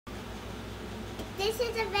this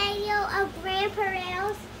is a video of Grandpa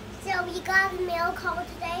Rails. So we got a mail call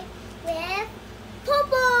today with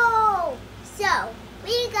Popo. So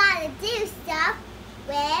we gotta do stuff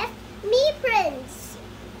with me prints.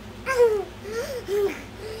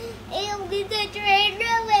 It'll be the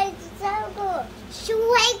trainer, it's so cool.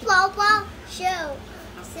 Hey Popo, show.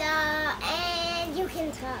 So, and you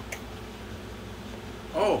can talk.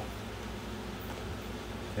 Oh,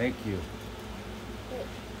 thank you.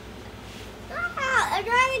 I'm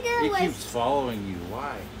trying to go He with. keeps following you.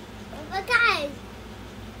 Why? But guys.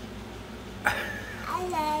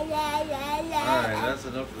 Alright, that's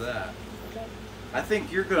enough of that. Okay. I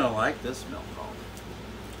think you're going to like this milk call.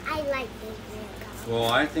 I like this milk. Well,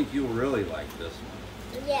 I think you'll really like this one.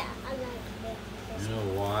 Yeah, I like this. You know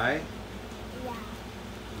why? Yeah.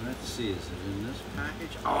 Let's see, is it in this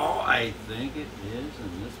package? Oh, I think it is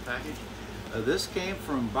in this package. This came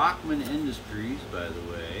from Bachmann Industries, by the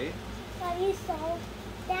way. So you saw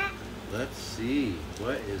that? Let's see,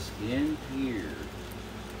 what is in here?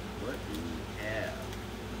 What do we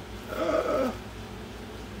have?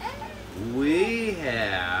 We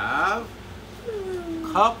have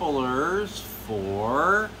couplers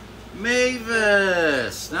for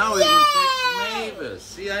Mavis. Now we can fix Mavis.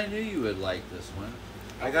 See, I knew you would like this one.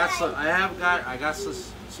 I got some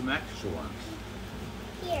extra ones.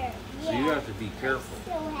 Here. So you have to be careful.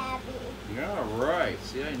 I'm so happy. Yeah, right.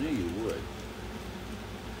 See, I knew you would.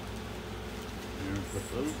 We're gonna put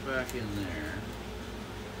those back in there.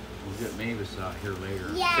 We'll get Mavis out here later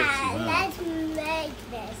and fix them up. Let's make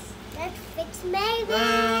this. Let's fix Mavis.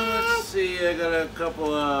 Let's see, I got a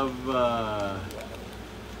couple of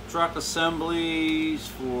truck assemblies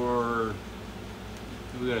for.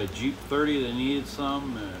 We got a Jeep 30 that needed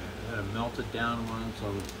some. Had a melted down one, so I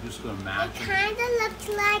was just going to match it. It Kind of looks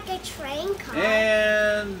like a train car.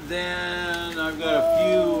 And then I've got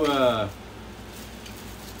a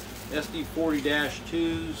few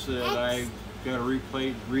SD40-2s that I got to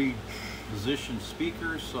reposition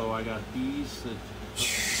speakers, so I got these that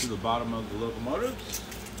hook to the bottom of the locomotives.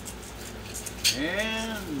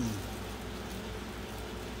 And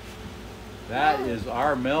that is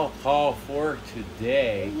our mail call for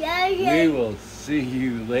today. Yeah. We will see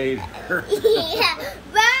you later. Yeah.